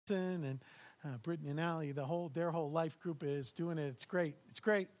Kristen and Brittany and Allie, their whole life group is doing it. It's great. It's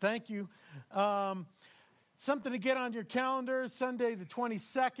great. Thank you. Something to get on your calendar, Sunday the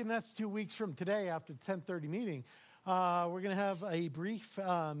 22nd, that's 2 weeks from today after the 10:30 meeting. We're going to have a brief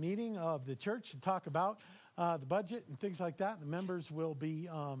meeting of the church to talk about the budget and things like that. The members will be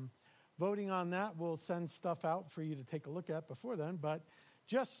voting on that. We'll send stuff out for you to take a look at before then. But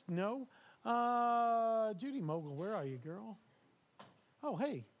just know, Judy Mogul, where are you, girl? Oh,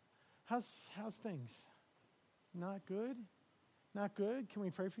 hey, how's things? Not good? Not good? Can we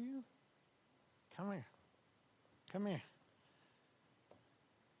pray for you? Come here. Come here.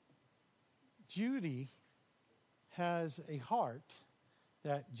 Judy has a heart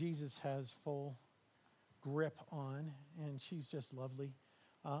that Jesus has full grip on, and she's just lovely.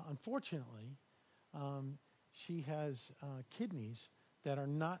 Unfortunately, she has kidneys that are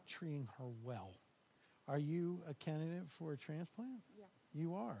not treating her well. Are you a candidate for a transplant? Yeah.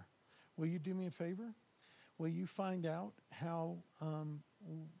 You are. Will you do me a favor? Will you find out how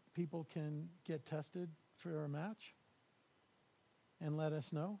people can get tested for a match and let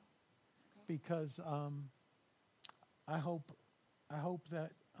us know? Okay. Because I hope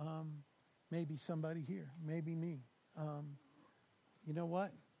that maybe somebody here, maybe me. You know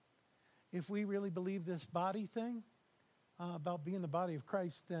what? If we really believe this body thing about being the body of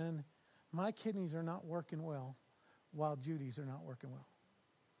Christ, then my kidneys are not working well while Judy's are not working well.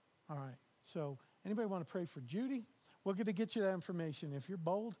 All right. So anybody want to pray for Judy? We're going to get you that information. If you're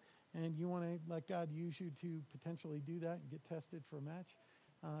bold and you want to let God use you to potentially do that and get tested for a match,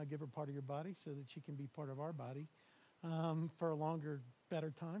 give her part of your body so that she can be part of our body for a longer,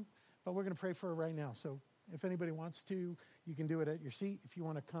 better time. But we're going to pray for her right now. So if anybody wants to, you can do it at your seat. If you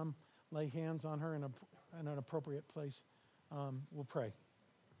want to come lay hands on her in an appropriate place, we'll pray.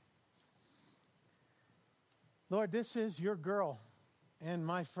 Lord, this is your girl and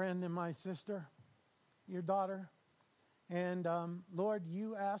my friend and my sister, your daughter. And Lord,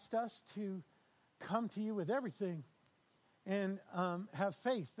 you asked us to come to you with everything and have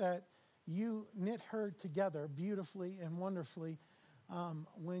faith that you knit her together beautifully and wonderfully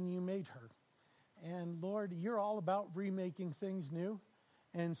when you made her. And Lord, you're all about remaking things new.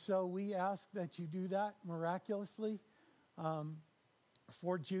 And so we ask that you do that miraculously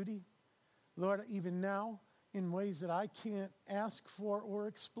for Judy. Lord, even now, in ways that I can't ask for or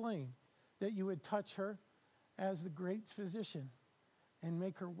explain, that you would touch her as the great physician and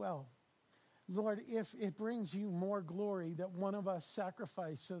make her well. Lord, if it brings you more glory that one of us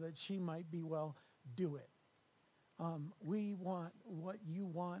sacrifice so that she might be well, do it. We want what you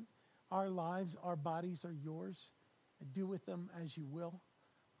want. Our lives, our bodies are yours. Do with them as you will.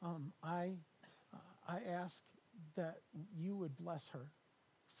 I ask that you would bless her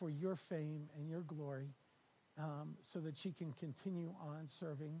for your fame and your glory so that she can continue on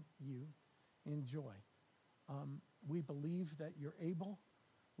serving you in joy. We believe that you're able.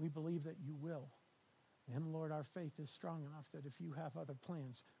 We believe that you will. And Lord, our faith is strong enough that if you have other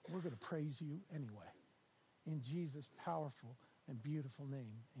plans, we're going to praise you anyway. In Jesus' powerful and beautiful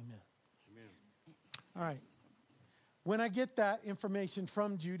name, amen. Amen. All right. When I get that information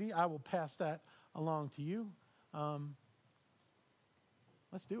from Judy, I will pass that along to you.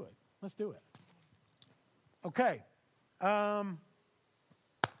 Let's do it. Let's do it. Okay.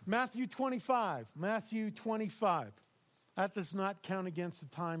 Matthew 25. Matthew 25. That does not count against the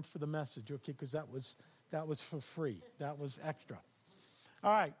time for the message, okay? Because that was for free. That was extra.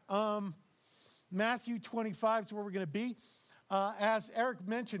 All right. Matthew 25 is where we're going to be. As Eric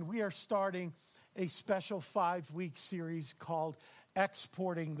mentioned, we are starting a special 5-week series called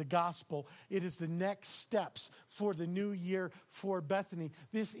Exporting the Gospel. It is the next steps for the new year for Bethany.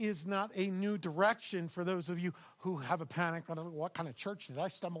 This is not a new direction for those of you who have a panic on what kind of church did I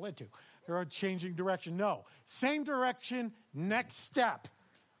stumble into. They're changing direction. No, same direction, next step.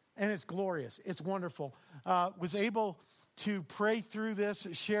 And it's glorious. It's wonderful. Was able to pray through this,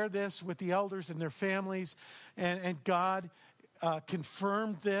 share this with the elders and their families, and God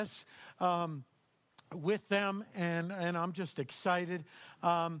confirmed this with them, and I'm just excited.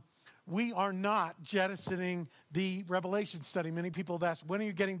 We are not jettisoning the Revelation study. Many people have asked, when are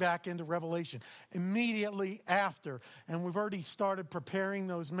you getting back into Revelation? Immediately after. And we've already started preparing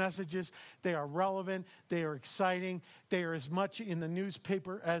those messages. They are relevant. They are exciting. They are as much in the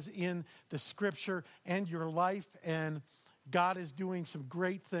newspaper as in the scripture and your life. And God is doing some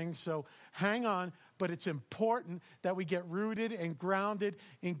great things. So hang on. But it's important that we get rooted and grounded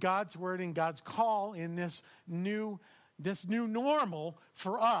in God's word and God's call in this new normal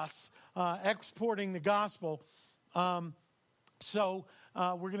for us, exporting the gospel. So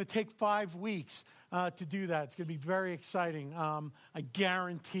We're going to take 5 weeks to do that. It's going to be very exciting. I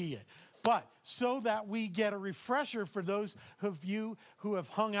guarantee it. But so that we get a refresher for those of you who have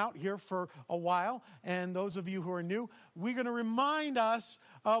hung out here for a while and those of you who are new, we're going to remind us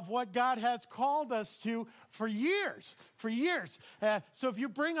of what God has called us to for years, so if you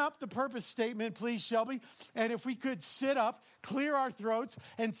bring up the purpose statement, please, Shelby, and if we could sit up, clear our throats,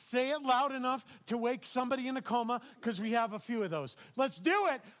 and say it loud enough to wake somebody in a coma, because we have a few of those. Let's do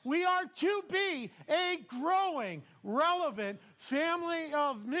it. We are to be a growing, relevant family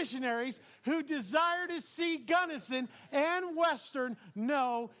of missionaries who desire to see Gunnison and Western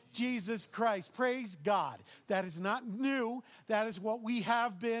know Jesus Christ. Praise God. That is not new. That is what we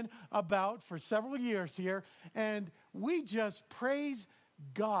have been about for several years here. And we just praise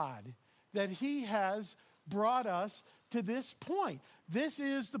God that he has brought us to this point. This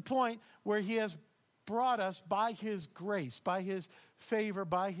is the point where he has brought us by his grace, by his favor,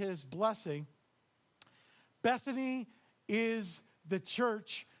 by his blessing. Bethany is the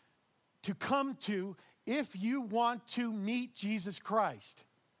church to come to if you want to meet Jesus Christ.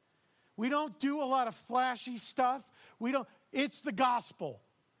 We don't do a lot of flashy stuff. It's the gospel.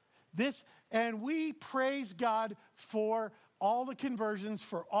 And we praise God for all the conversions,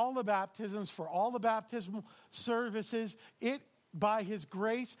 for all the baptisms, for all the baptismal services. It, by his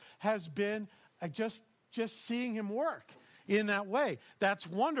grace, has been just seeing him work in that way. That's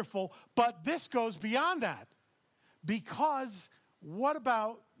wonderful. But this goes beyond that. Because what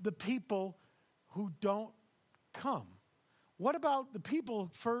about the people who don't come? What about the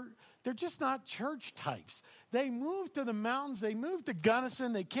people they're just not church types. They moved to the mountains, they moved to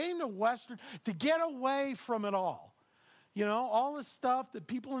Gunnison, they came to Western to get away from it all. All the stuff that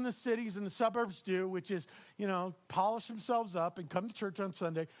people in the cities and the suburbs do, which is, polish themselves up and come to church on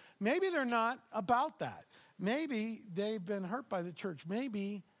Sunday. Maybe they're not about that. Maybe they've been hurt by the church.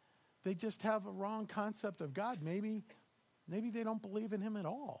 Maybe they just have a wrong concept of God. Maybe they don't believe in him at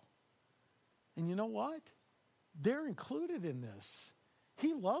all. And you know what? They're included in this.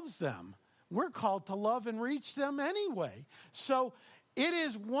 He loves them. We're called to love and reach them anyway. So it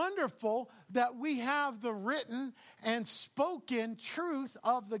is wonderful that we have the written and spoken truth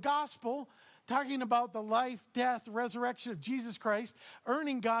of the gospel, talking about the life, death, resurrection of Jesus Christ,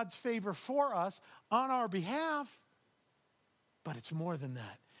 earning God's favor for us on our behalf. But it's more than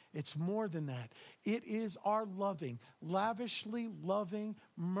that. It's more than that. It is our loving, lavishly loving,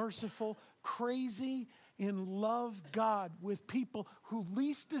 merciful, crazy in love God with people who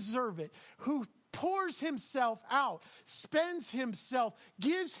least deserve it, who pours himself out, spends himself,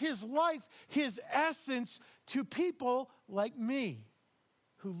 gives his life, his essence to people like me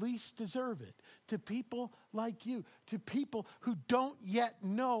who least deserve it, to people like you, to people who don't yet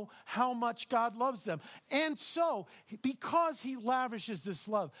know how much God loves them. And so, because he lavishes this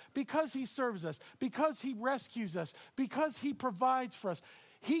love, because he serves us, because he rescues us, because he provides for us,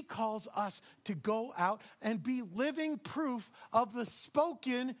 he calls us to go out and be living proof of the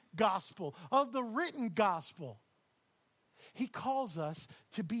spoken gospel, of the written gospel. He calls us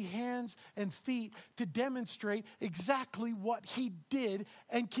to be hands and feet to demonstrate exactly what he did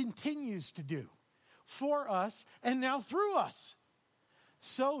and continues to do for us and now through us,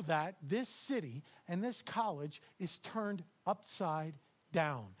 so that this city and this college is turned upside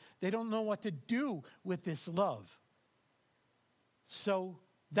down. They don't know what to do with this love. So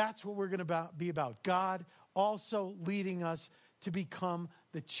that's what we're going to be about. God also leading us to become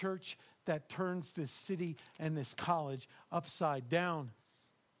the church that turns this city and this college upside down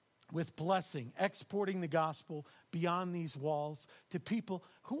with blessing, exporting the gospel beyond these walls to people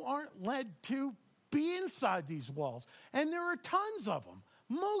who aren't led to be inside these walls. And there are tons of them.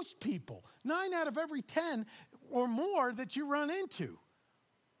 Most people, 9 out of every 10 or more that you run into,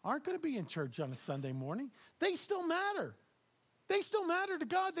 aren't going to be in church on a Sunday morning. They still matter. They still matter to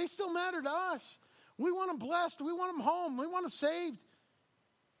God. They still matter to us. We want them blessed. We want them home. We want them saved.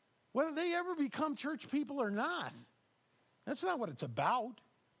 Whether they ever become church people or not. That's not what it's about.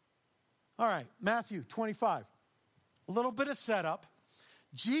 All right, Matthew 25. A little bit of setup.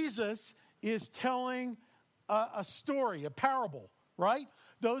 Jesus is telling a story, a parable, right?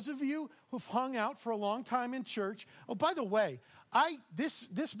 Those of you who've hung out for a long time in church. Oh, by the way,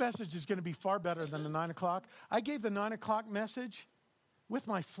 this message is going to be far better than the 9 o'clock. I gave the 9 o'clock message with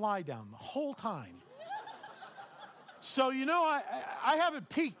my fly down the whole time. So, I haven't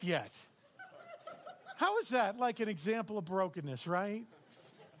peaked yet. How is that like an example of brokenness, right?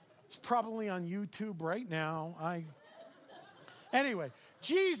 It's probably on YouTube right now. Anyway,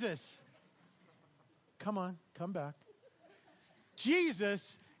 Jesus, come on, come back.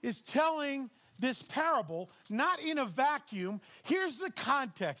 Jesus is telling this parable, not in a vacuum. Here's the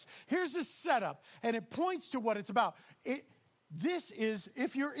context. Here's the setup. And it points to what it's about. This is,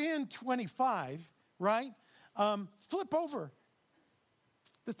 if you're in 25, right? Flip over.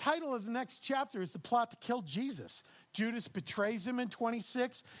 The title of the next chapter is The Plot to Kill Jesus. Judas betrays him in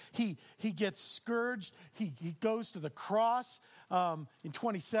 26. He gets scourged. He goes to the cross in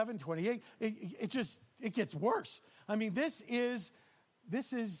 27, 28. It gets worse. I mean, this is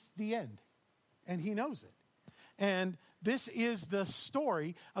the end. And he knows it. And this is the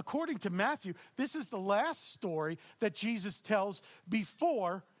story, according to Matthew, this is the last story that Jesus tells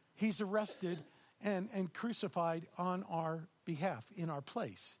before he's arrested and crucified on our behalf, in our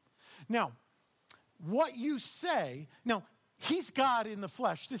place. Now, what you say, now, he's God in the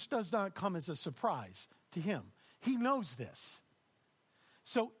flesh. This does not come as a surprise to him. He knows this.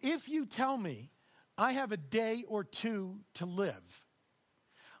 So if you tell me I have a day or two to live,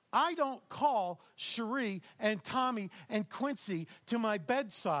 I don't call Cherie and Tommy and Quincy to my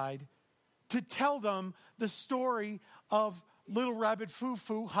bedside to tell them the story of little rabbit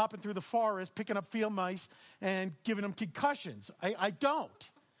Foo-Foo hopping through the forest, picking up field mice and giving them concussions. I don't.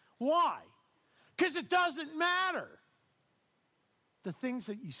 Why? Because it doesn't matter. The things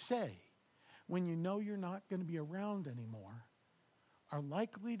that you say when you know you're not going to be around anymore are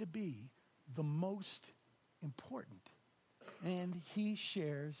likely to be the most important. And he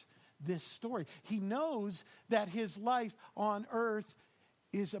shares this story. He knows that his life on earth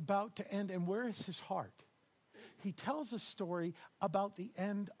is about to end. And where is his heart? He tells a story about the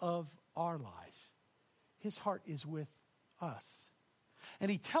end of our lives. His heart is with us.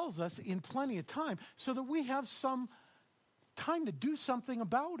 And he tells us in plenty of time so that we have some time to do something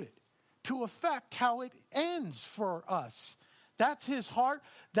about it, to affect how it ends for us. That's his heart.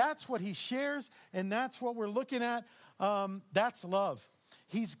 That's what he shares. And that's what we're looking at. That's love.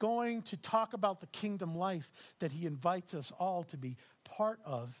 He's going to talk about the kingdom life that he invites us all to be part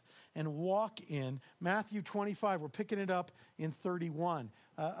of and walk in. Matthew 25, we're picking it up in 31.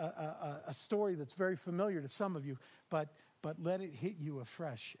 A story that's very familiar to some of you, but let it hit you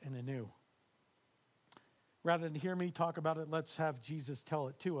afresh and anew. Rather than hear me talk about it, let's have Jesus tell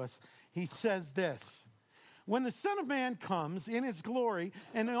it to us. He says this: when the Son of Man comes in his glory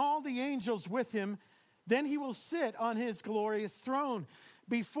and all the angels with him, then he will sit on his glorious throne.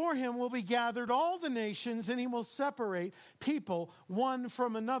 Before him will be gathered all the nations, and he will separate people one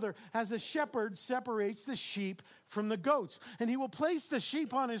from another, as a shepherd separates the sheep from the goats. And he will place the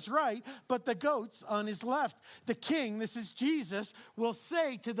sheep on his right, but the goats on his left. The king, this is Jesus, will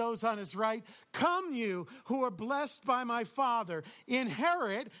say to those on his right, "Come, you who are blessed by my Father,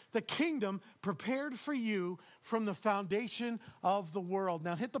 inherit the kingdom prepared for you from the foundation of the world."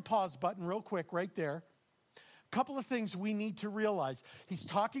 Now hit the pause button real quick right there. Couple of things we need to realize. He's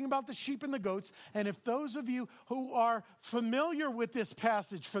talking about the sheep and the goats, and if those of you who are familiar with this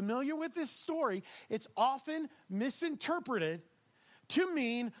passage, familiar with this story, it's often misinterpreted to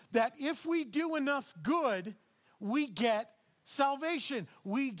mean that if we do enough good, we get salvation,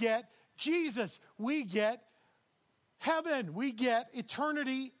 we get Jesus, we get heaven, we get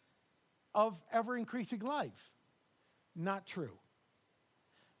eternity of ever-increasing life. Not true.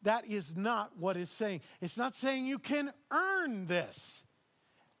 That is not what it's saying. It's not saying you can earn this.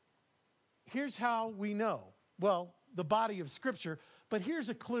 Here's how we know. Well, the body of Scripture, but here's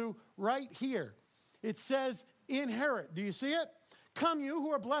a clue right here. It says inherit. Do you see it? Come, you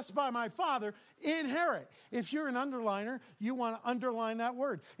who are blessed by my Father, inherit. If you're an underliner, you want to underline that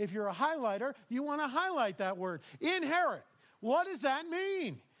word. If you're a highlighter, you want to highlight that word. Inherit. What does that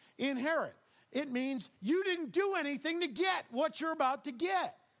mean? Inherit. It means you didn't do anything to get what you're about to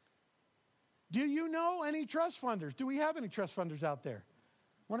get. Do you know any trust funders? Do we have any trust funders out there?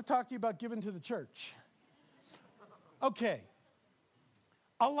 I want to talk to you about giving to the church. Okay.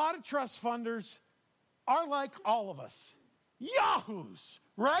 A lot of trust funders are like all of us. Yahoos,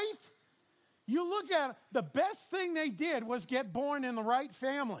 right? You look at it, the best thing they did was get born in the right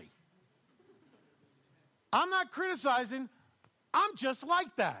family. I'm not criticizing. I'm just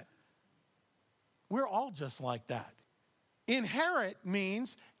like that. We're all just like that. Inherit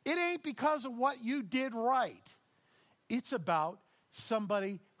means it ain't because of what you did right. It's about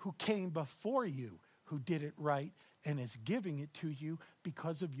somebody who came before you who did it right and is giving it to you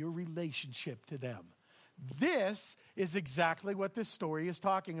because of your relationship to them. This is exactly what this story is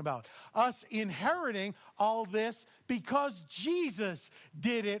talking about. Us inheriting all this because Jesus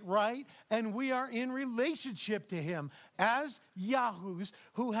did it right and we are in relationship to him as Yahoos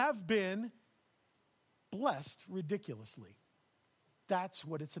who have been blessed ridiculously. That's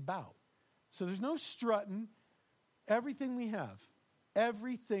what it's about. So there's no strutting. Everything we have,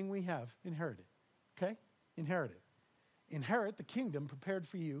 inherited. okay? Inherit it. Inherit the kingdom prepared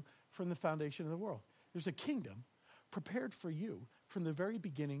for you from the foundation of the world. There's a kingdom prepared for you from the very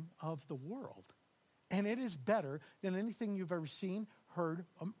beginning of the world. And it is better than anything you've ever seen, heard,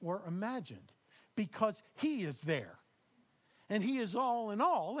 or imagined, because he is there. And he is all in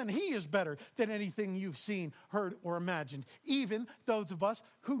all, and he is better than anything you've seen, heard, or imagined. Even those of us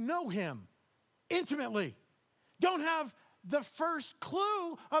who know him intimately don't have the first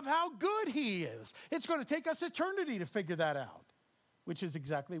clue of how good he is. It's going to take us eternity to figure that out, which is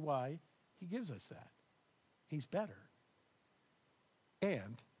exactly why he gives us that. He's better.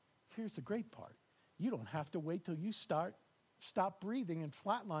 And here's the great part. You don't have to wait till you stop breathing and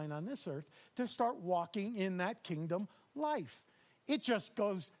flatline on this earth to start walking in that kingdom life. It just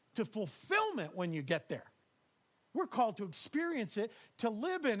goes to fulfillment when you get there. We're called to experience it, to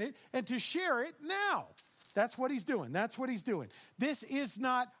live in it, and to share it now. That's what he's doing. That's what he's doing. This is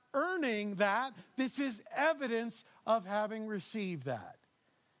not earning that. This is evidence of having received that.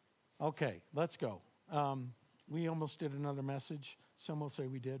 Okay, let's go. We almost did another message. Some will say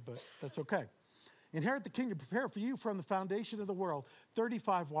we did, but that's okay. Inherit the kingdom prepared for you from the foundation of the world.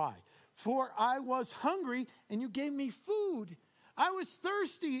 35, why? For I was hungry, and you gave me food. I was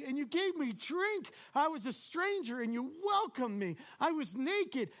thirsty, and you gave me drink. I was a stranger, and you welcomed me. I was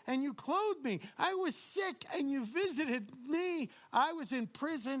naked, and you clothed me. I was sick, and you visited me. I was in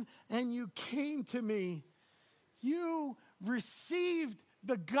prison, and you came to me. You received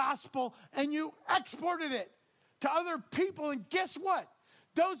the gospel, and you exported it to other people. And guess what?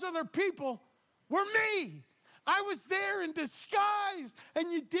 Those other people were me. I was there in disguise,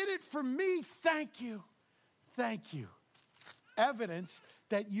 and you did it for me. Thank you. Thank you. Evidence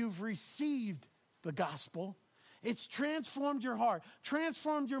that you've received the gospel. It's transformed your heart,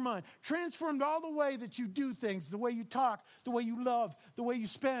 transformed your mind, transformed all the way that you do things, the way you talk, the way you love, the way you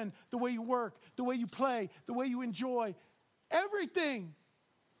spend, the way you work, the way you play, the way you enjoy, everything.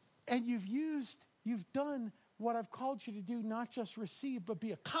 And you've done what I've called you to do, not just receive, but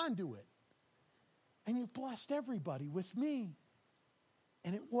be a conduit. And you blessed everybody with me.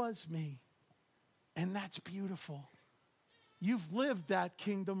 And it was me. And that's beautiful. You've lived that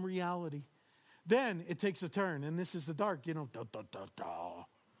kingdom reality. Then it takes a turn, and this is the dark,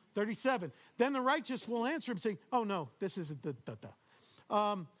 37. Then the righteous will answer him saying, oh no, this isn't the.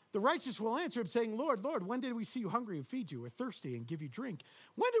 The righteous will answer him saying, Lord, Lord, when did we see you hungry and feed you, or thirsty and give you drink?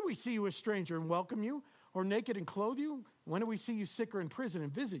 When did we see you a stranger and welcome you, or naked and clothe you? When did we see you sick or in prison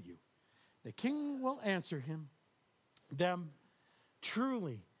and visit you? The king will answer them,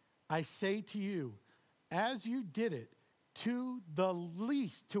 truly, I say to you, as you did it to the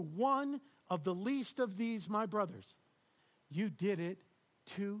least, to one of the least of these, my brothers, you did it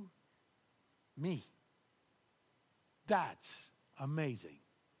to me. That's amazing.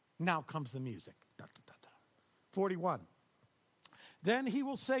 Now comes the music. 41. Then he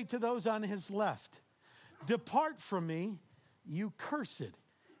will say to those on his left, depart from me, you cursed,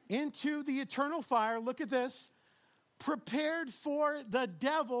 into the eternal fire. Look at this. Prepared for the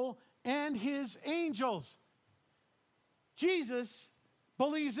devil and his angels. Jesus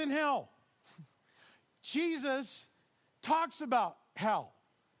believes in hell. Jesus talks about hell.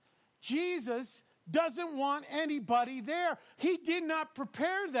 Jesus doesn't want anybody there. He did not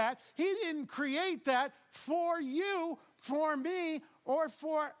prepare that. He didn't create that for you, for me, or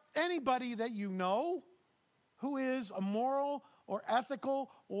for anybody that you know who is immoral or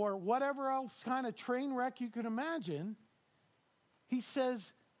ethical or whatever else kind of train wreck you could imagine. He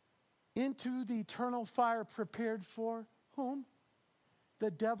says, into the eternal fire prepared for whom?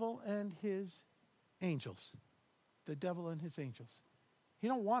 The devil and his angels. The devil and his angels. He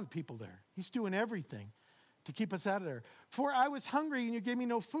don't want people there. He's doing everything to keep us out of there. For I was hungry and you gave me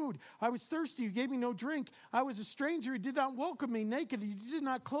no food. I was thirsty, you gave me no drink. I was a stranger, you did not welcome me. Naked, you did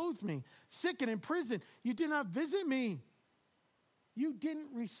not clothe me. Sick and in prison, you did not visit me. You didn't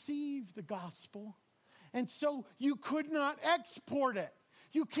receive the gospel, and so you could not export it.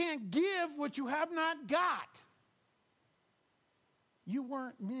 You can't give what you have not got. You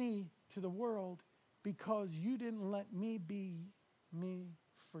weren't me to the world because you didn't let me be me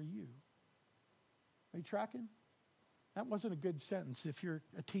for you. Are you tracking? That wasn't a good sentence. If you're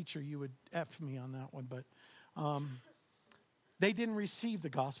a teacher, you would F me on that one. But they didn't receive the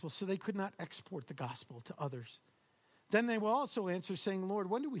gospel, so they could not export the gospel to others. Then they will also answer saying, Lord,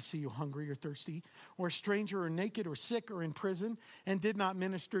 when did we see you hungry or thirsty or a stranger or naked or sick or in prison and did not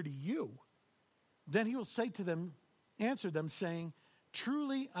minister to you? Then he will say to them, answer them saying,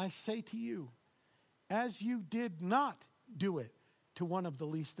 truly I say to you, as you did not do it to one of the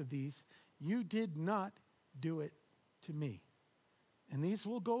least of these, you did not do it to me. And these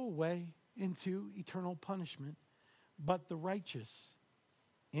will go away into eternal punishment, but the righteous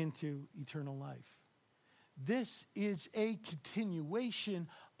into eternal life. This is a continuation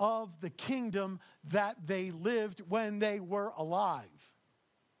of the kingdom that they lived when they were alive.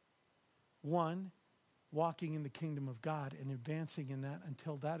 One, walking in the kingdom of God and advancing in that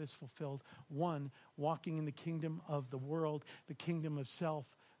until that is fulfilled. One, walking in the kingdom of the world, the kingdom of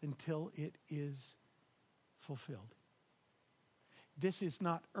self, until it is fulfilled. This is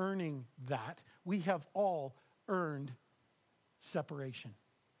not earning that. We have all earned separation.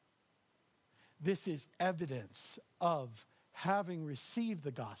 This is evidence of having received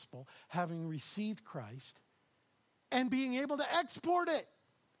the gospel, having received Christ, and being able to export it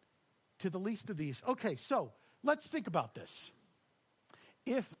to the least of these. Okay, so let's think about this.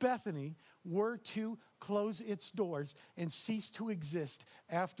 If Bethany were to close its doors and cease to exist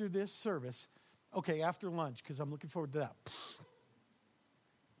after this service, okay, after lunch, because I'm looking forward to that,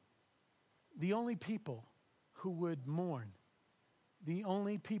 the only people who would mourn, the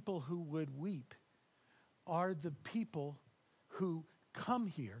only people who would weep are the people who come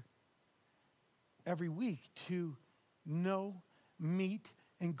here every week to know, meet,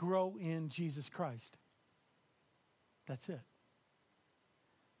 and grow in Jesus Christ. That's it.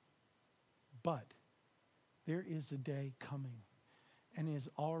 But there is a day coming and is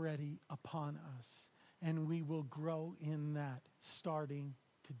already upon us, and we will grow in that starting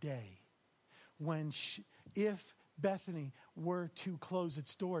today. If Bethany were to close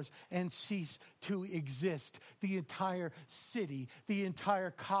its doors and cease to exist, the entire city, the entire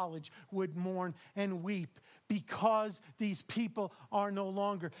college would mourn and weep because these people are no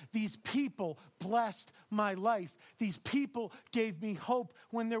longer. These people blessed my life. These people gave me hope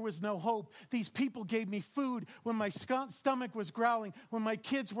when there was no hope. These people gave me food when my stomach was growling, when my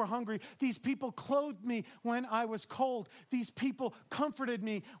kids were hungry. These people clothed me when I was cold. These people comforted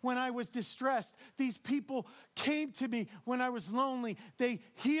me when I was distressed. These people came to me when I was lonely. They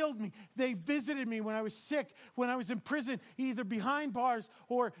healed me. They visited me when I was sick, when I was in prison, either behind bars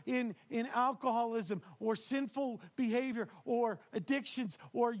or in alcoholism or sinful behavior or addictions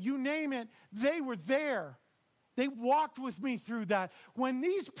or you name it. They were there. They walked with me through that. When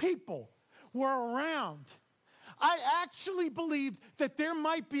these people were around, I actually believed that there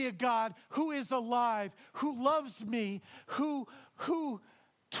might be a God who is alive, who loves me, who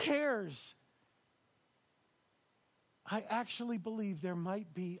cares. I actually believe there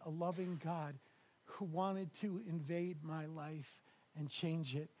might be a loving God who wanted to invade my life and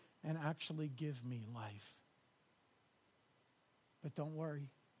change it and actually give me life. But don't worry,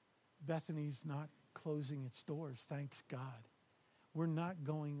 Bethany's not closing its doors, thanks God. We're not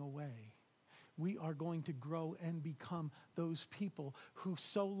going away. We are going to grow and become those people who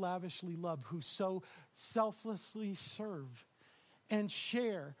so lavishly love, who so selflessly serve and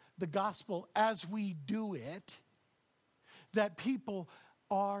share the gospel as we do it, that people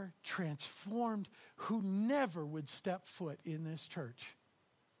are transformed who never would step foot in this church.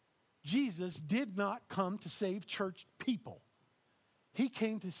 Jesus did not come to save church people. He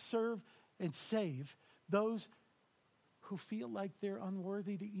came to serve and save those who feel like they're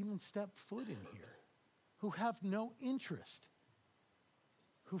unworthy to even step foot in here, who have no interest,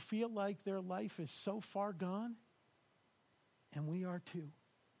 who feel like their life is so far gone, and we are too.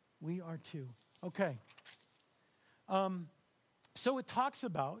 We are too. Okay. So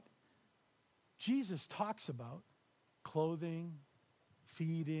Jesus talks about clothing,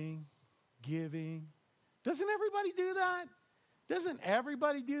 feeding, giving. Doesn't everybody do that? Doesn't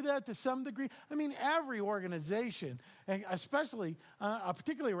everybody do that to some degree? I mean, every organization, and especially,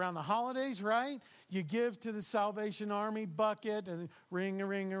 particularly around the holidays, right? You give to the Salvation Army bucket and ring,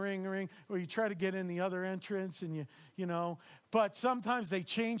 or you try to get in the other entrance and you know. But sometimes they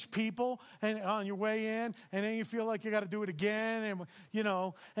change people and on your way in, and then you feel like you got to do it again, and you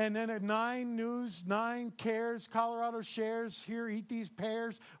know. And then at 9 News, 9 Cares, Colorado Shares, here, eat these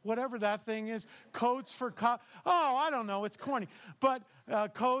pears, whatever that thing is, coats for, I don't know, it's corny. But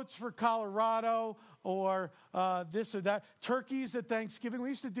coats for Colorado or this or that. Turkeys at Thanksgiving. We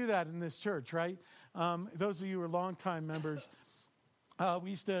used to do that in this church, right? Those of you who are longtime members, we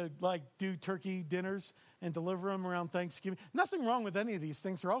used to do turkey dinners and deliver them around Thanksgiving. Nothing wrong with any of these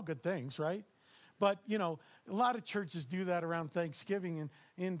things. They're all good things, right? But, you know, a lot of churches do that around Thanksgiving. And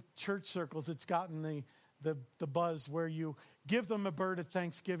in church circles, it's gotten the buzz where you give them a bird at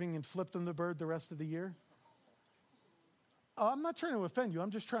Thanksgiving and flip them the bird the rest of the year. I'm not trying to offend you. I'm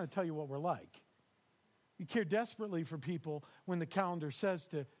just trying to tell you what we're like. We care desperately for people when the calendar says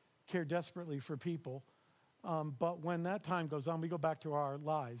to care desperately for people. But when that time goes on, we go back to our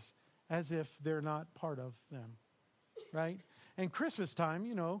lives as if they're not part of them, right? And Christmas time,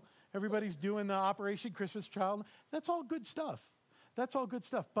 you know, Everybody's doing the Operation Christmas Child. That's all good stuff. That's all good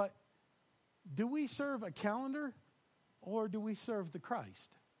stuff. But do we serve a calendar or do we serve the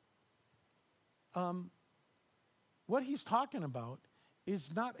Christ? What he's talking about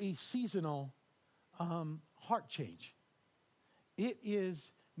is not a seasonal heart change. It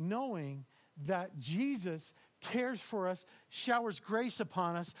is knowing that Jesus cares for us, showers grace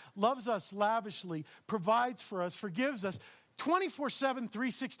upon us, loves us lavishly, provides for us, forgives us 24/7,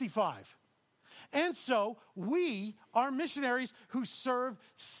 365. And so we are missionaries who serve,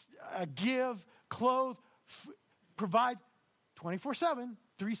 give, clothe, provide 24/7,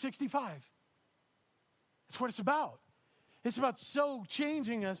 365. That's what it's about. It's about so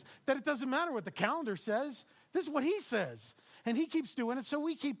changing us that it doesn't matter what the calendar says. This is what he says. And he keeps doing it, so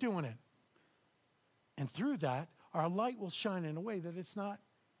we keep doing it. And through that, our light will shine in a way that it's not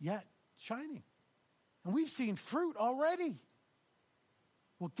yet shining. And we've seen fruit already.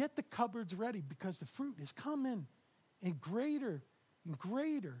 Well, get the cupboards ready because the fruit is coming in greater and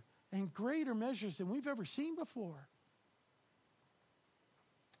greater and greater measures than we've ever seen before.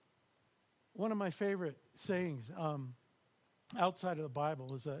 One of my favorite sayings outside of the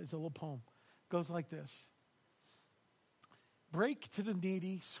Bible is a little poem. It goes like this. Break to the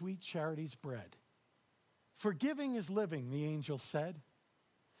needy sweet charity's bread. For giving is living, the angel said.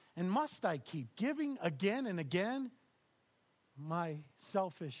 And must I keep giving again and again? My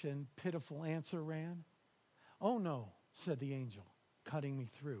selfish and pitiful answer ran. Oh no, said the angel, cutting me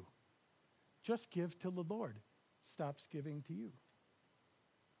through. Just give till the Lord stops giving to you.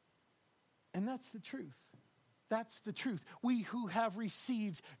 And that's the truth. That's the truth. We who have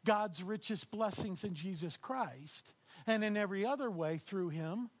received God's richest blessings in Jesus Christ and in every other way through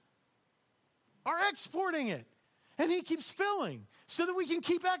him are exporting it. And he keeps filling so that we can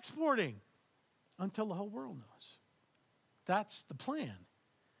keep exporting until the whole world knows. That's the plan.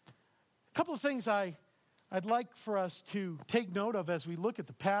 A couple of things I'd like for us to take note of as we look at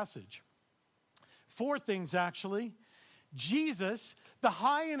the passage. 4 things, actually. Jesus, the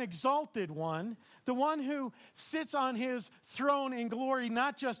high and exalted one, the one who sits on his throne in glory,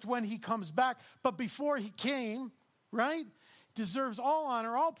 not just when he comes back, but before he came, right? Deserves all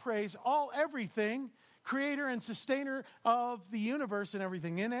honor, all praise, all everything, creator and sustainer of the universe and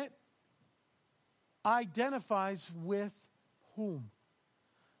everything in it, identifies with whom?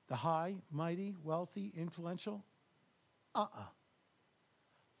 The high, mighty, wealthy, influential?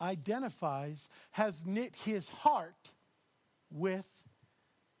 Identifies, has knit his heart with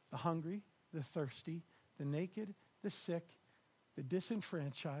the hungry, the thirsty, the naked, the sick, the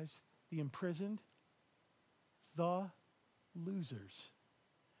disenfranchised, the imprisoned, the losers.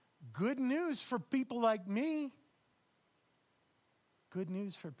 Good news for people like me. Good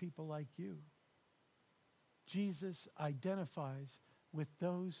news for people like you. Jesus identifies with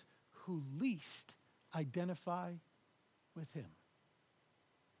those who least identify with him.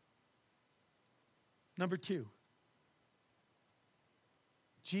 Number 2,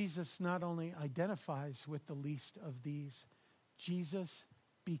 Jesus not only identifies with the least of these, Jesus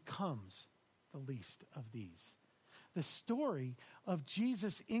becomes the least of these. The story of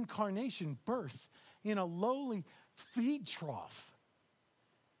Jesus' incarnation, birth in a lowly feed trough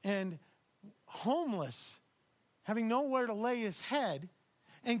and homeless, having nowhere to lay his head,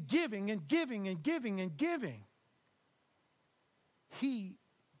 and giving and giving and giving and giving. He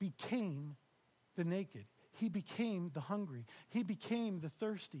became the naked. He became the hungry. He became the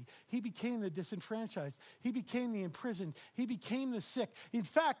thirsty. He became the disenfranchised. He became the imprisoned. He became the sick. In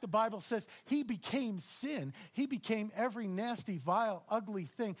fact, the Bible says he became sin. He became every nasty, vile, ugly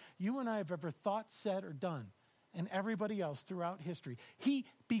thing you and I have ever thought, said, or done, and everybody else throughout history. He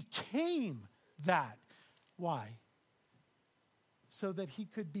became that. Why? So that he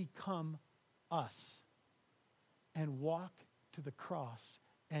could become us and walk to the cross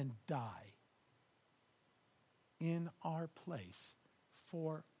and die in our place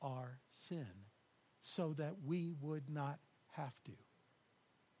for our sin so that we would not have to.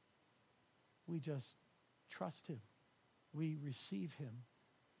 We just trust him. We receive him.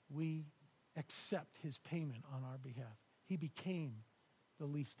 We accept his payment on our behalf. He became the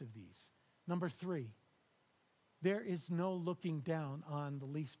least of these. Number 3, there is no looking down on the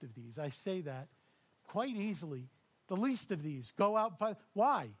least of these. I say that quite easily. The least of these. Go out and find.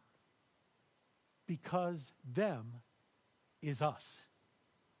 Why? Because them is us.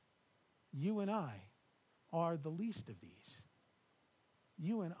 You and I are the least of these.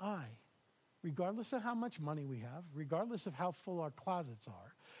 You and I, regardless of how much money we have, regardless of how full our closets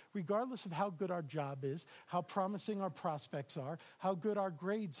are, regardless of how good our job is, how promising our prospects are, how good our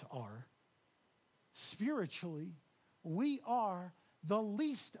grades are, spiritually, we are the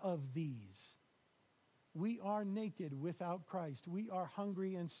least of these. We are naked without Christ. We are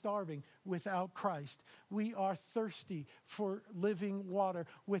hungry and starving without Christ. We are thirsty for living water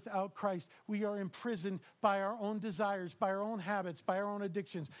without Christ. We are imprisoned by our own desires, by our own habits, by our own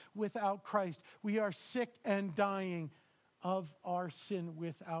addictions without Christ. We are sick and dying of our sin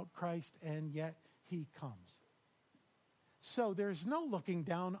without Christ, and yet he comes. So there's no looking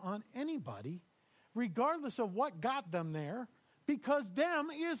down on anybody, regardless of what got them there, because them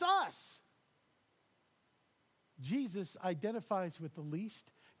is us. Jesus identifies with the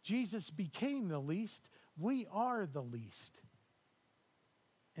least. Jesus became the least. We are the least.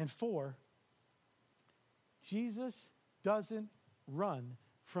 And 4, Jesus doesn't run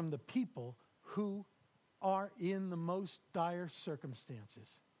from the people who are in the most dire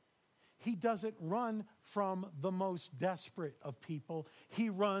circumstances. He doesn't run from the most desperate of people. He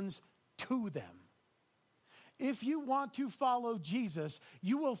runs to them. If you want to follow Jesus,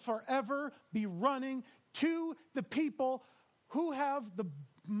 you will forever be running to the people who have the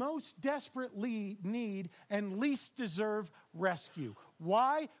most desperate need and least deserve rescue.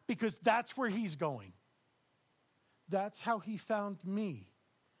 Why? Because that's where he's going. That's how he found me.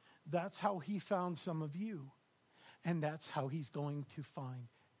 That's how he found some of you. And that's how he's going to find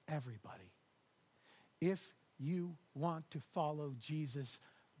everybody. If you want to follow Jesus,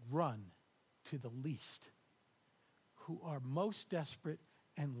 run to the least, who are most desperate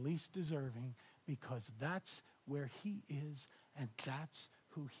and least deserving, because that's where he is and that's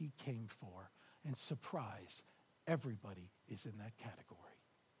who he came for. And surprise, everybody is in that category.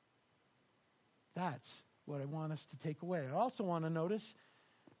 That's what I want us to take away. I also want to notice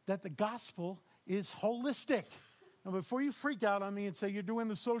that the gospel is holistic. Now, before you freak out on me and say you're doing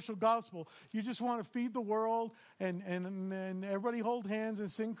the social gospel, you just want to feed the world and everybody hold hands and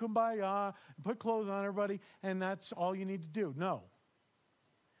sing Kumbaya and put clothes on everybody, and that's all you need to do. No.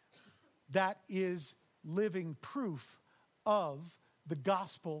 That is living proof of the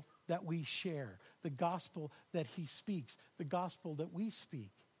gospel that we share, the gospel that he speaks, the gospel that we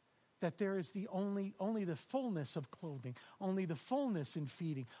speak. That there is the only the fullness of clothing, only the fullness in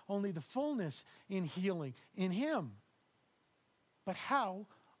feeding, only the fullness in healing in him. But how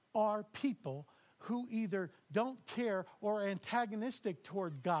are people who either don't care or are antagonistic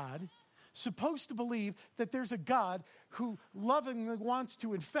toward God supposed to believe that there's a God who lovingly wants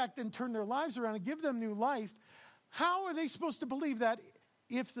to infect and turn their lives around and give them new life? How are they supposed to believe that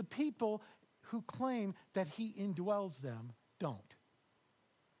if the people who claim that he indwells them don't?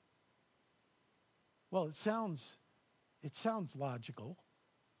 Well, it sounds logical,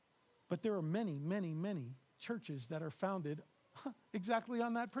 but there are many, many, many churches that are founded exactly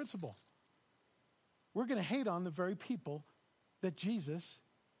on that principle. We're going to hate on the very people that Jesus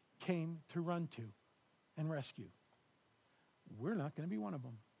came to run to and rescue. We're not going to be one of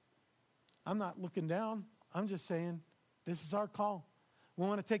them. I'm not looking down. I'm just saying this is our call. We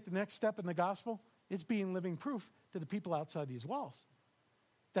want to take the next step in the gospel. It's being living proof to the people outside these walls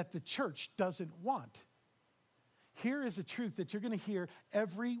that the church doesn't want. Here is a truth that you're going to hear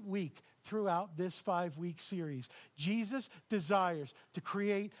every week throughout this 5-week series. Jesus desires to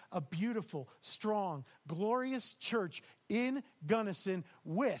create a beautiful, strong, glorious church in Gunnison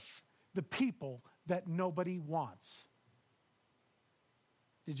with the people that nobody wants.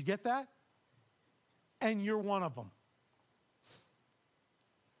 Did you get that? And you're one of them.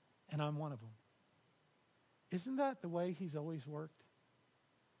 And I'm one of them. Isn't that the way he's always worked?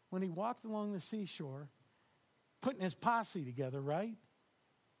 When he walked along the seashore, putting his posse together, right?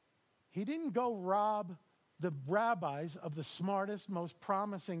 He didn't go rob the rabbis of the smartest, most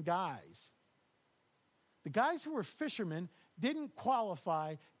promising guys. The guys who were fishermen didn't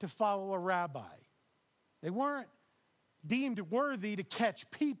qualify to follow a rabbi. They weren't deemed worthy to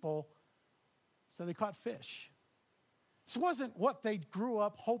catch people, so they caught fish. This wasn't what they grew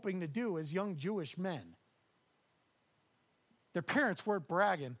up hoping to do as young Jewish men. Their parents weren't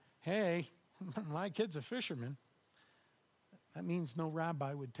bragging, hey, my kid's a fisherman. That means no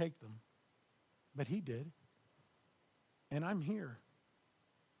rabbi would take them. But he did. And I'm here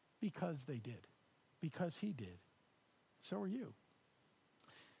because they did. Because he did. So are you.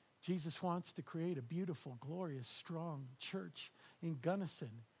 Jesus wants to create a beautiful, glorious, strong church in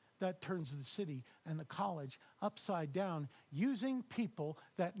Gunnison that turns the city and the college upside down using people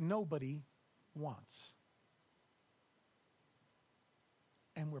that nobody wants.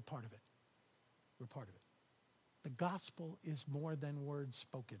 And we're part of it. We're part of it. The gospel is more than words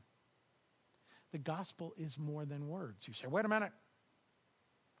spoken. The gospel is more than words. You say, wait a minute.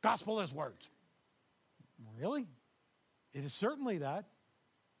 Gospel is words. Really? It is certainly that.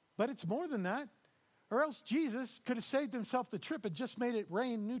 But it's more than that. Or else Jesus could have saved himself the trip and just made it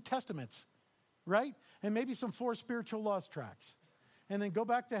rain New Testaments, right? And maybe some 4 spiritual laws tracts. And then go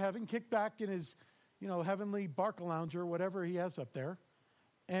back to heaven, kick back in his, heavenly Barcalounger or whatever he has up there,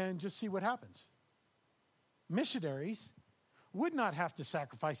 and just see what happens. Missionaries would not have to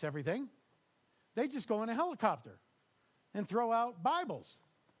sacrifice everything. They just go in a helicopter and throw out Bibles,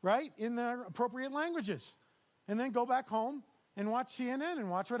 right, in their appropriate languages, and then go back home and watch CNN and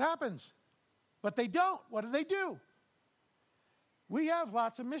watch what happens. But they don't. What do? We have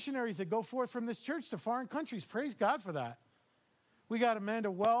lots of missionaries that go forth from this church to foreign countries. Praise God for that. We got Amanda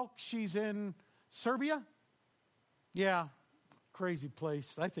Welk. She's in Serbia. Yeah, crazy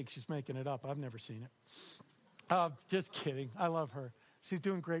place. I think she's making it up. I've never seen it. Just kidding. I love her. She's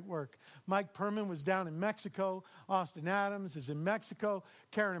doing great work. Mike Perman was down in Mexico. Austin Adams is in Mexico.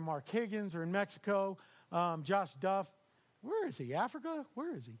 Karen and Mark Higgins are in Mexico. Josh Duff. Where is he? Africa?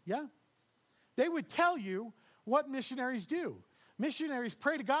 Where is he? Yeah. They would tell you what missionaries do. Missionaries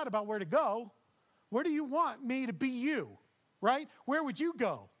pray to God about where to go. Where do you want me to be you? Right? Where would you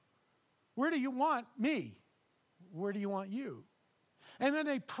go? Where do you want me? Where do you want you? And then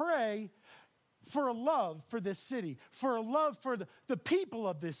they pray for a love for this city, for a love for the people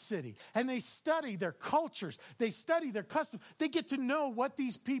of this city. And they study their cultures. They study their customs. They get to know what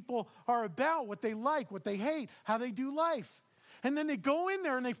these people are about, what they like, what they hate, how they do life. And then they go in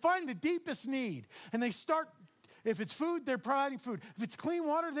there and they find the deepest need. And they start, if it's food, they're providing food. If it's clean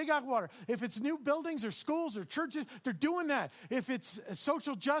water, they got water. If it's new buildings or schools or churches, they're doing that. If it's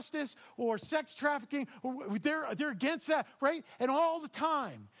social justice or sex trafficking, they're against that, right? And all the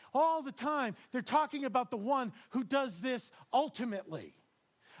time, they're talking about the one who does this ultimately.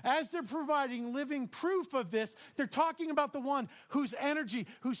 As they're providing living proof of this, they're talking about the one whose energy,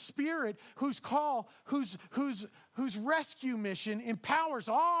 whose spirit, whose call, whose rescue mission empowers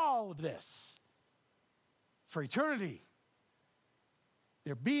all of this for eternity.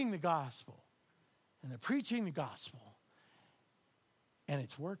 They're being the gospel, and they're preaching the gospel, and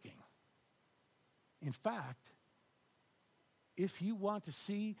it's working. In fact, if you want to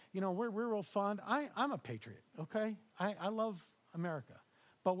see, we're real fond. I'm a patriot, okay? I love America.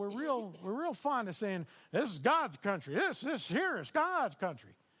 But we're real fond of saying, this is God's country. This here is God's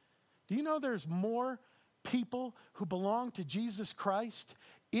country. Do you know there's more people who belong to Jesus Christ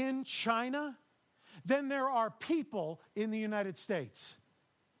in China than there are people in the United States?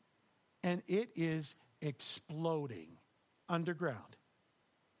 And it is exploding underground.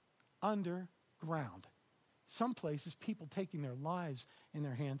 Underground. Some places, people taking their lives in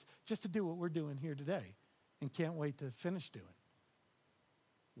their hands just to do what we're doing here today and can't wait to finish doing.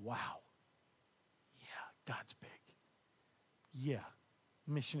 Wow. Yeah, God's big. Yeah,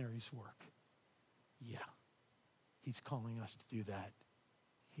 missionaries work. Yeah, he's calling us to do that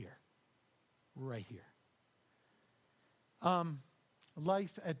here, right here.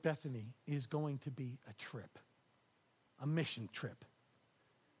 Life at Bethany is going to be a trip, a mission trip.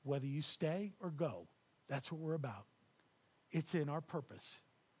 Whether you stay or go, that's what we're about. It's in our purpose.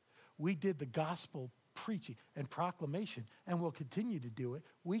 We did the gospel preaching and proclamation, and we'll continue to do it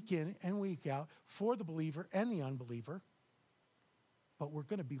week in and week out for the believer and the unbeliever. But we're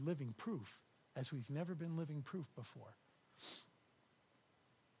going to be living proof as we've never been living proof before.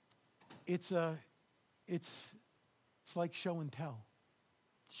 It's like show and tell.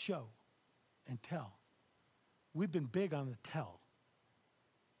 Show and tell. We've been big on the tell.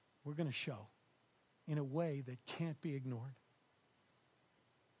 We're going to show in a way that can't be ignored.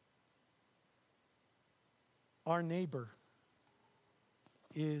 Our neighbor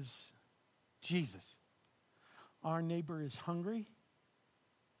is Jesus. Our neighbor is hungry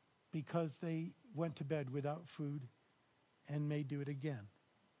because they went to bed without food and may do it again.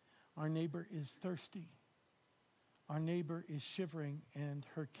 Our neighbor is thirsty. Our neighbor is shivering and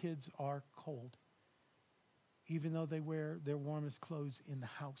her kids are cold, even though they wear their warmest clothes in the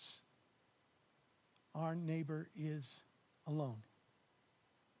house. Our neighbor is alone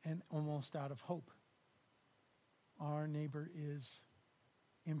and almost out of hope. Our neighbor is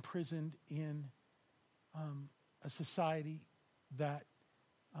imprisoned in a society that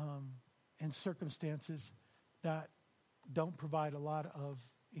and circumstances that don't provide a lot of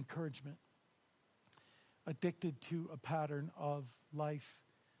encouragement, addicted to a pattern of life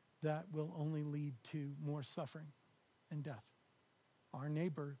that will only lead to more suffering and death. Our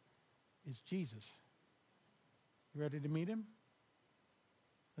neighbor is Jesus. You ready to meet him?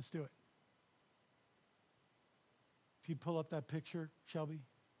 Let's do it. If you pull up that picture, Shelby,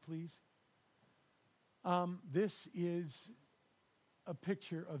 please. This is a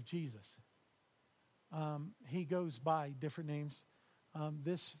picture of Jesus. He goes by different names.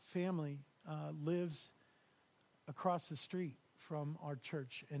 This family lives across the street from our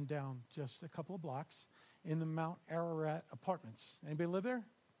church and down just a couple of blocks in the Mount Ararat apartments. Anybody live there?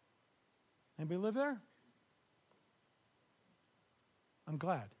 Anybody live there? I'm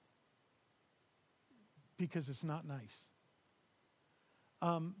glad. Because it's not nice.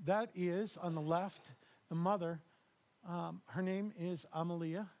 That is, on the left, the mother. Her name is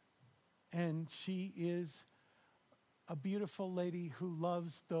Amalia, and she is a beautiful lady who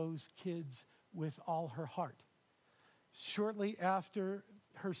loves those kids with all her heart. Shortly after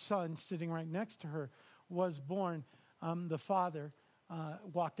her son, sitting right next to her, was born, the father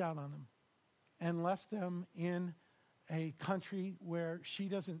walked out on them and left them in a country where she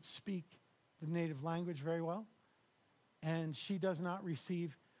doesn't speak the native language very well, and she does not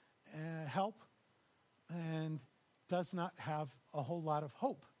receive help and does not have a whole lot of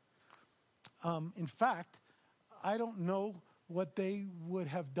hope. In fact, I don't know what they would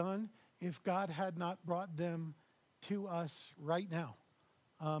have done if God had not brought them to us right now.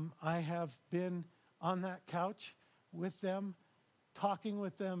 I have been on that couch with them, talking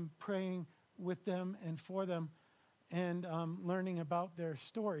with them, praying with them and for them, and learning about their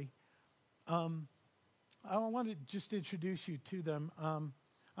story. I want to just introduce you to them.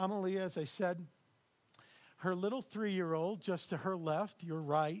 Amalia, as I said, her little 3-year-old, just to her left, your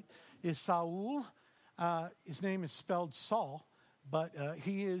right, is Saul. His name is spelled Saul, but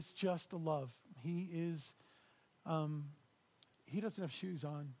he is just a love. He doesn't have shoes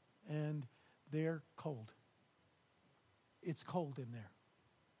on, and they're cold. It's cold in there.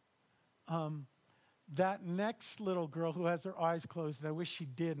 That next little girl who has her eyes closed, and I wish she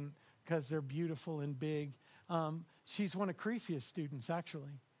didn't because they're beautiful and big, she's one of Cresia's students,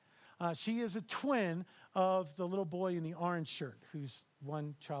 actually. She is a twin of the little boy in the orange shirt, who's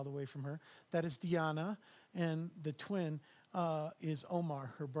one child away from her. That is Diana, and the twin is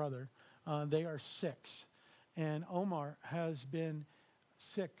Omar, her brother. They are 6. And Omar has been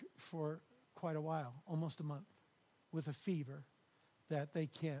sick for quite a while, almost a month, with a fever that they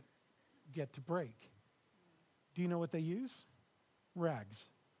can't get to break. Do you know what they use? Rags.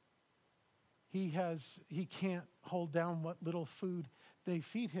 He can't hold down what little food they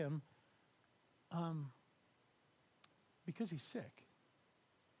feed him because he's sick.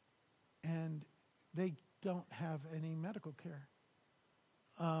 And they don't have any medical care.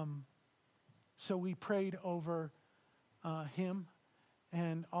 So we prayed over him,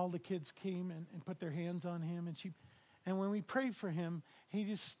 and all the kids came and put their hands on him. And when we prayed for him, he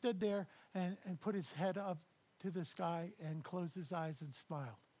just stood there and put his head up to the sky and closed his eyes and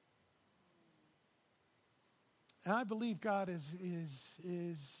smiled. And I believe God is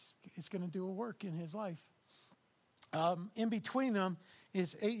going to do a work in his life. In between them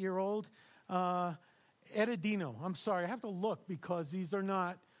is 8-year-old Edidino. I'm sorry, I have to look because these are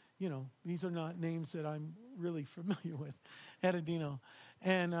not names that I'm really familiar with. Edidino.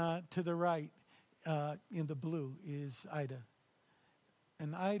 And to the right, in the blue, is Ida.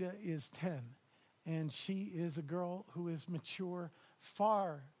 And Ida is 10. And she is a girl who is mature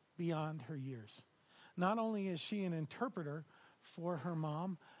far beyond her years. Not only is she an interpreter for her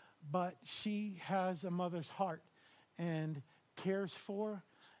mom, but she has a mother's heart and cares for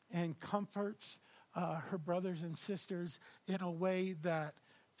and comforts her brothers and sisters in a way that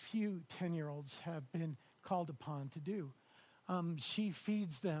few 10-year-olds have been called upon to do. She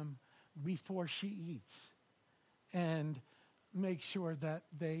feeds them before she eats and makes sure that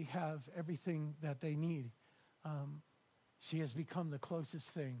they have everything that they need. She has become the closest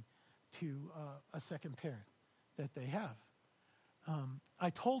thing to a second parent that they have. I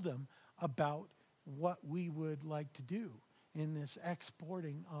told them about what we would like to do in this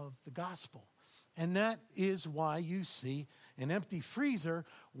exporting of the gospel. And that is why you see an empty freezer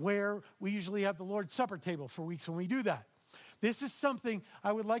where we usually have the Lord's Supper table for weeks when we do that. This is something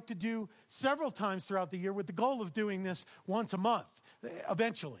I would like to do several times throughout the year with the goal of doing this once a month,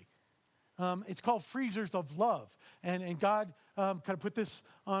 eventually. It's called Freezers of Love. And God kind of put this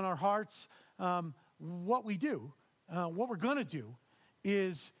on our hearts. What we do, what we're going to do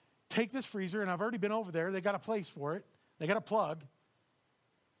is take this freezer, and I've already been over there. They got a place for it. They got a plug.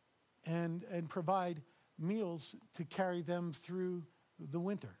 And provide meals to carry them through the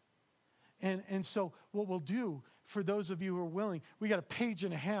winter. And so what we'll do, for those of you who are willing, we got a page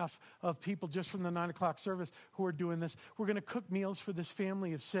and a half of people just from the 9 o'clock service who are doing this. We're going to cook meals for this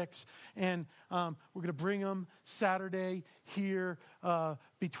family of 6, and we're going to bring them Saturday here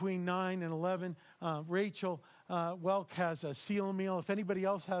between 9 and 11. Rachel Welk has a seal meal. If anybody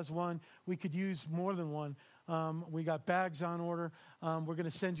else has one, we could use more than one. We got bags on order. We're going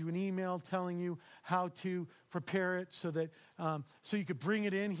to send you an email telling you how to prepare it so that so you could bring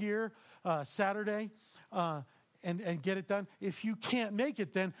it in here Saturday and get it done. If you can't make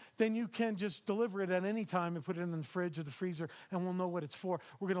it, then you can just deliver it at any time and put it in the fridge or the freezer, and we'll know what it's for.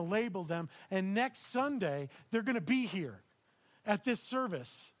 We're going to label them, and next Sunday they're going to be here at this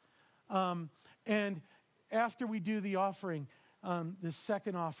service. And after we do the offering, the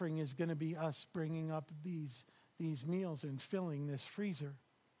second offering is going to be us bringing up these meals and filling this freezer.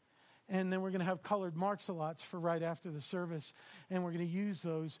 And then we're going to have colored marks-a-lots for right after the service. And we're going to use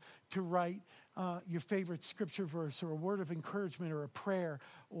those to write your favorite scripture verse or a word of encouragement or a prayer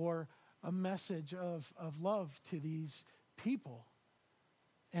or a message of love to these people.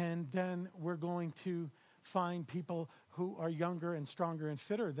 And then we're going to find people who are younger and stronger and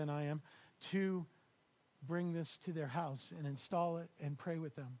fitter than I am to bring this to their house and install it and pray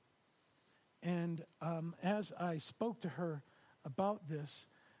with them. And as I spoke to her about this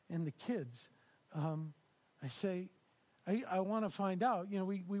and the kids, I say, I want to find out. You know,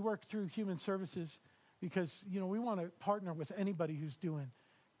 we work through Human Services because, you know, we want to partner with anybody who's doing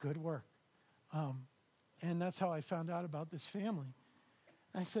good work. And that's how I found out about this family.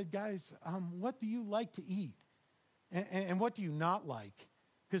 I said, guys, what do you like to eat? And what do you not like?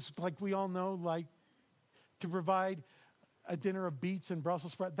 Because like we all know, like to provide a dinner of beets and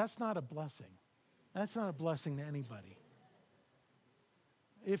Brussels sprouts, that's not a blessing. That's not a blessing to anybody.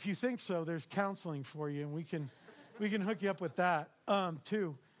 If you think so, there's counseling for you, and we can hook you up with that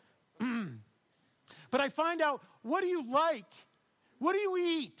too. But I find out, what do you like? What do you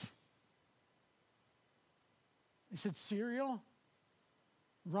eat? He said, cereal,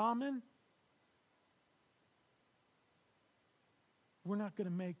 ramen. We're not going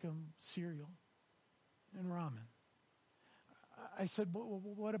to make them cereal and ramen. I said,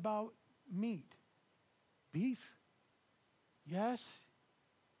 what about meat? Beef? Yes.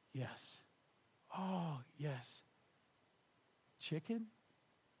 Yes. Oh, yes. Chicken?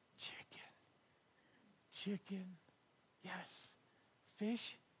 Chicken. Yes.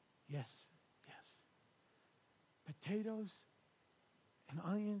 Fish? Yes. Potatoes and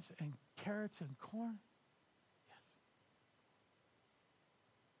onions and carrots and corn? Yes.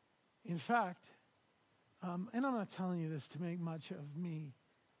 In fact, and I'm not telling you this to make much of me,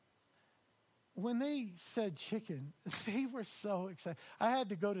 when they said chicken, they were so excited. I had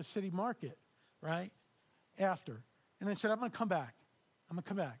to go to City Market, right, after. And I said, I'm going to come back.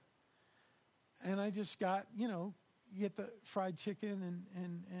 And I just got, you get the fried chicken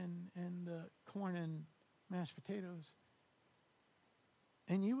and the corn and mashed potatoes.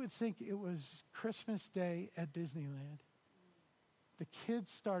 And you would think it was Christmas Day at Disneyland. The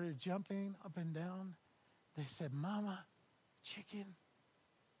kids started jumping up and down. They said, Mama, chicken.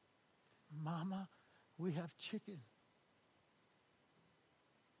 Mama, we have chicken.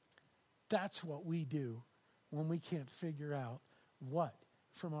 That's what we do when we can't figure out what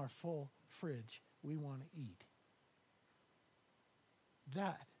from our full fridge we want to eat.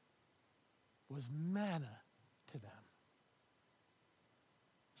 That was manna to them.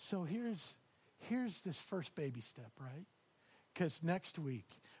 So here's this first baby step, right? Because next week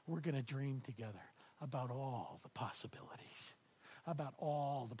we're going to dream together about all the possibilities.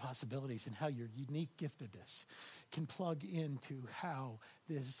 And how your unique giftedness can plug into how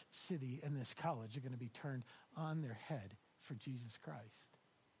this city and this college are going to be turned on their head for Jesus Christ.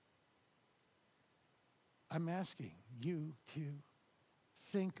 I'm asking you to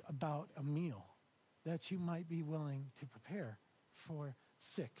think about a meal that you might be willing to prepare for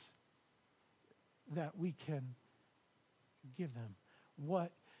 6 that we can give them.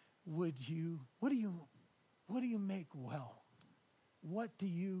 What do you make well? What do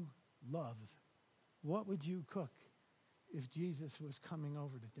you love? What would you cook if Jesus was coming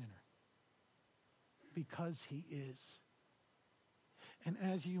over to dinner? Because he is. And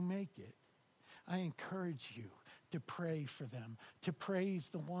as you make it, I encourage you to pray for them, to praise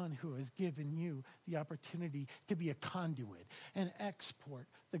the one who has given you the opportunity to be a conduit and export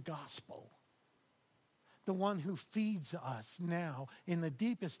the gospel. The one who feeds us now in the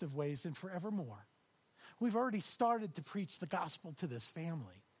deepest of ways and forevermore. We've already started to preach the gospel to this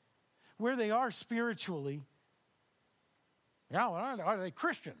family. Where they are spiritually, are they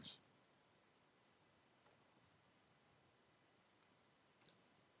Christians?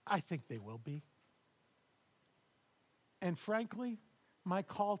 I think they will be. And frankly, my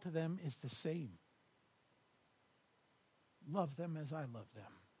call to them is the same. Love them as I love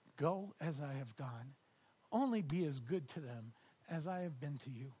them. Go as I have gone. Only be as good to them as I have been to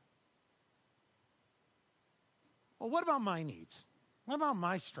you. Well, what about my needs? What about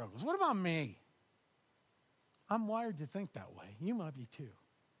my struggles? What about me? I'm wired to think that way. You might be too.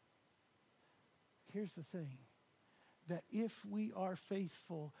 Here's the thing, that if we are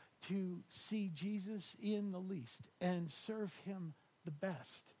faithful to see Jesus in the least and serve him the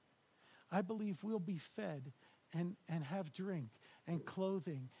best, I believe we'll be fed and have drink and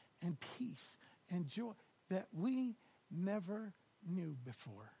clothing and peace and joy that we never knew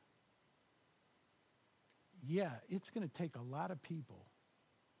before. Yeah, it's going to take a lot of people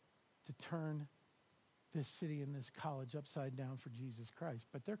to turn this city and this college upside down for Jesus Christ,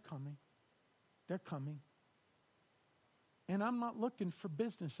 but they're coming. They're coming. And I'm not looking for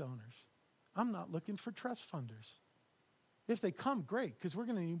business owners. I'm not looking for trust funders. If they come, great, because we're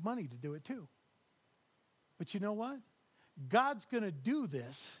going to need money to do it too. But you know what? God's going to do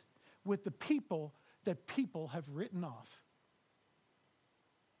this with the people that people have written off.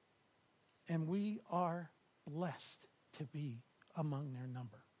 And we are blessed to be among their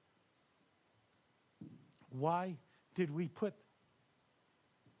number. Why did we put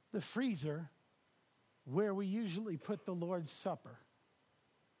the freezer where we usually put the Lord's Supper?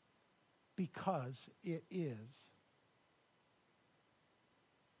 Because it is.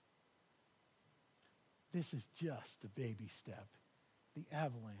 This is just a baby step. The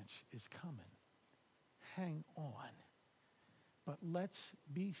avalanche is coming. Hang on. But let's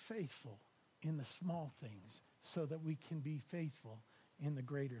be faithful in the small things so that we can be faithful in the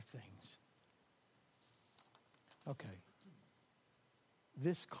greater things. Okay.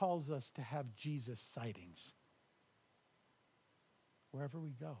 This calls us to have Jesus sightings wherever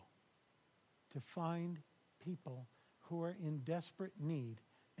we go, to find people who are in desperate need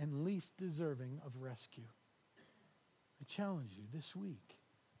and least deserving of rescue. I challenge you this week,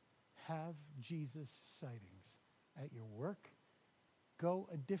 have Jesus sightings at your work. Go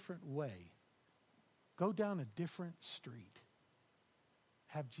a different way. Go down a different street.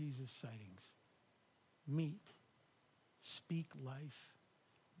 Have Jesus sightings. Meet. Speak life.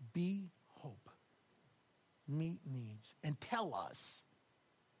 Be hope. Meet needs. And tell us.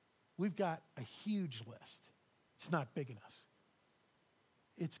 We've got a huge list. It's not big enough.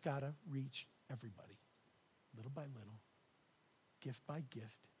 It's got to reach everybody, little by little, gift by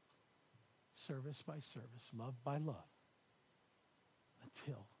gift, service by service, love by love,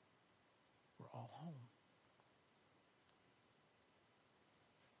 until we're all home.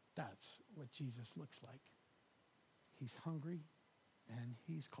 That's what Jesus looks like. He's hungry and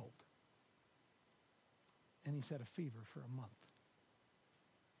he's cold. And he's had a fever for a month.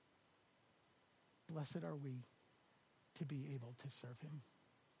 Blessed are we to be able to serve him.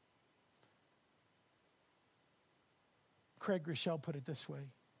 Craig Rochelle put it this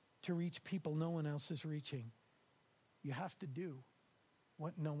way: to reach people no one else is reaching, you have to do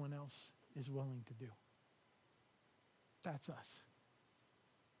what no one else is willing to do. That's us.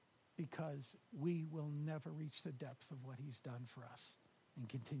 Because we will never reach the depth of what he's done for us and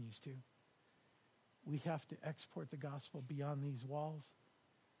continues to. We have to export the gospel beyond these walls,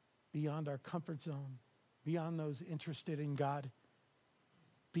 beyond our comfort zone, beyond those interested in God,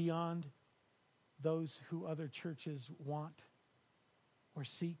 beyond those who other churches want or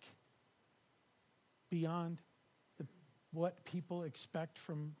seek, beyond what people expect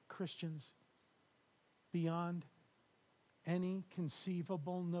from Christians, beyond any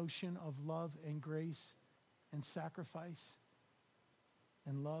conceivable notion of love and grace and sacrifice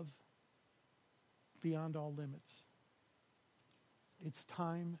and love, beyond all limits. It's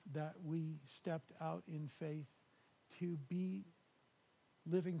time that we stepped out in faith to be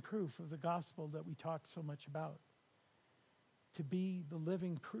living proof of the gospel that we talk so much about. To be the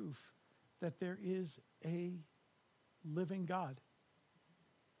living proof that there is a living God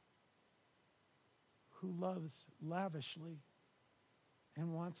who loves lavishly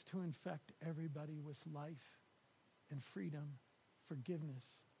and wants to infect everybody with life and freedom, forgiveness,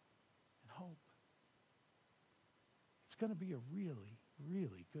 and hope. It's going to be a really,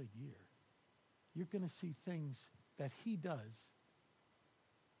 really good year. You're going to see things that he does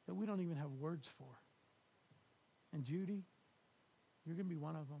that we don't even have words for. And Judy, you're going to be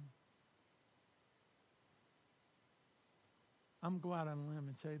one of them. I'm going to go out on a limb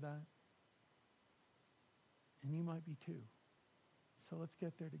and say that. And you might be too. So let's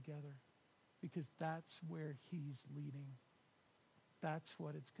get there together, because that's where he's leading. That's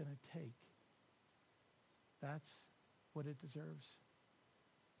what it's going to take. That's what it deserves.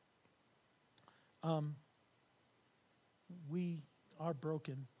 We are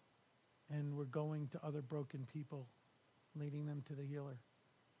broken, and we're going to other broken people, leading them to the healer.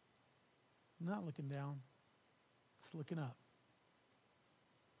 Not looking down, it's looking up.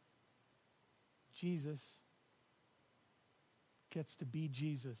 Jesus gets to be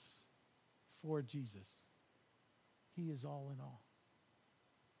Jesus for Jesus. He is all in all.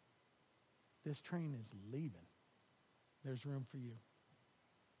 This train is leaving. There's room for you.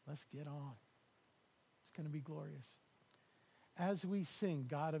 Let's get on. It's going to be glorious. As we sing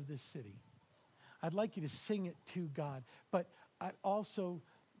God of this city, I'd like you to sing it to God, but I'd also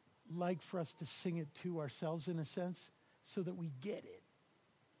like for us to sing it to ourselves in a sense so that we get it.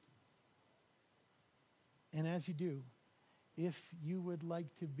 And as you do, if you would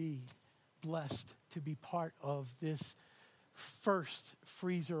like to be blessed to be part of this first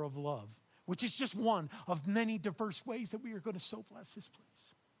freezer of love, which is just one of many diverse ways that we are going to so bless this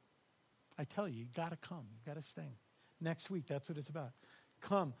place. I tell you, you got to come. You got to sing. Next week, that's what it's about.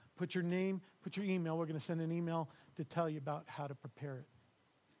 Come, put your name, put your email. We're going to send an email to tell you about how to prepare it.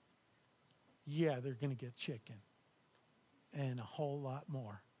 Yeah, they're going to get chicken and a whole lot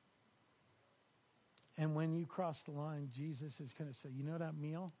more. And when you cross the line, Jesus is going to say, you know that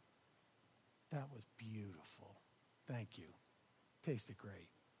meal? That was beautiful. Thank you. Tasted great.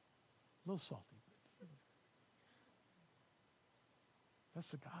 A little salty.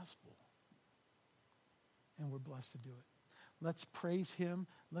 That's the gospel. And we're blessed to do it. Let's praise him.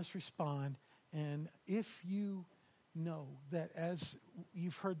 Let's respond. And if you know that as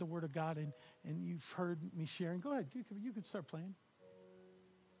you've heard the word of God and you've heard me sharing, go ahead. You can start playing.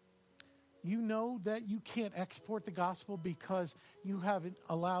 You know that you can't export the gospel because you haven't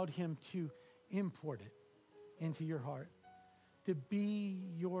allowed him to import it into your heart. To be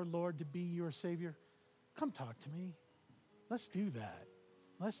your Lord, to be your Savior. Come talk to me. Let's do that.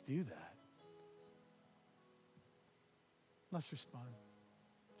 Let's do that. Let's respond.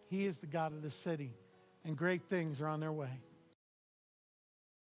 He is the God of the city, and great things are on their way.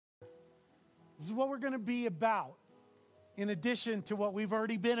 This is what we're going to be about, in addition to what we've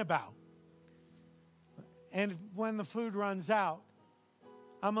already been about. And when the food runs out,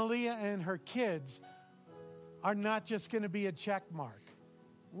 Amalia and her kids are not just going to be a check mark.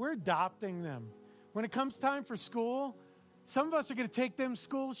 We're adopting them. When it comes time for school, some of us are going to take them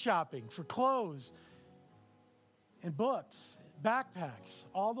school shopping for clothes and books, backpacks,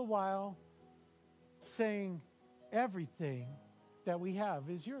 all the while saying everything that we have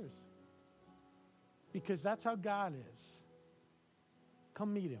is yours. Because that's how God is.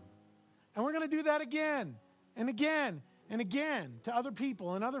 Come meet him. And we're going to do that again and again and again to other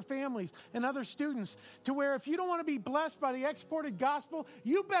people and other families and other students, to where if you don't want to be blessed by the exported gospel,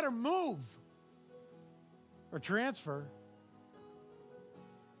 you better move or transfer.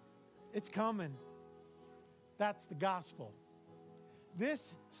 It's coming. That's the gospel.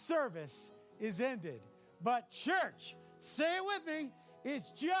 This service is ended. But church, say it with me,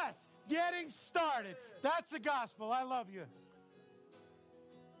 it's just getting started. That's the gospel. I love you.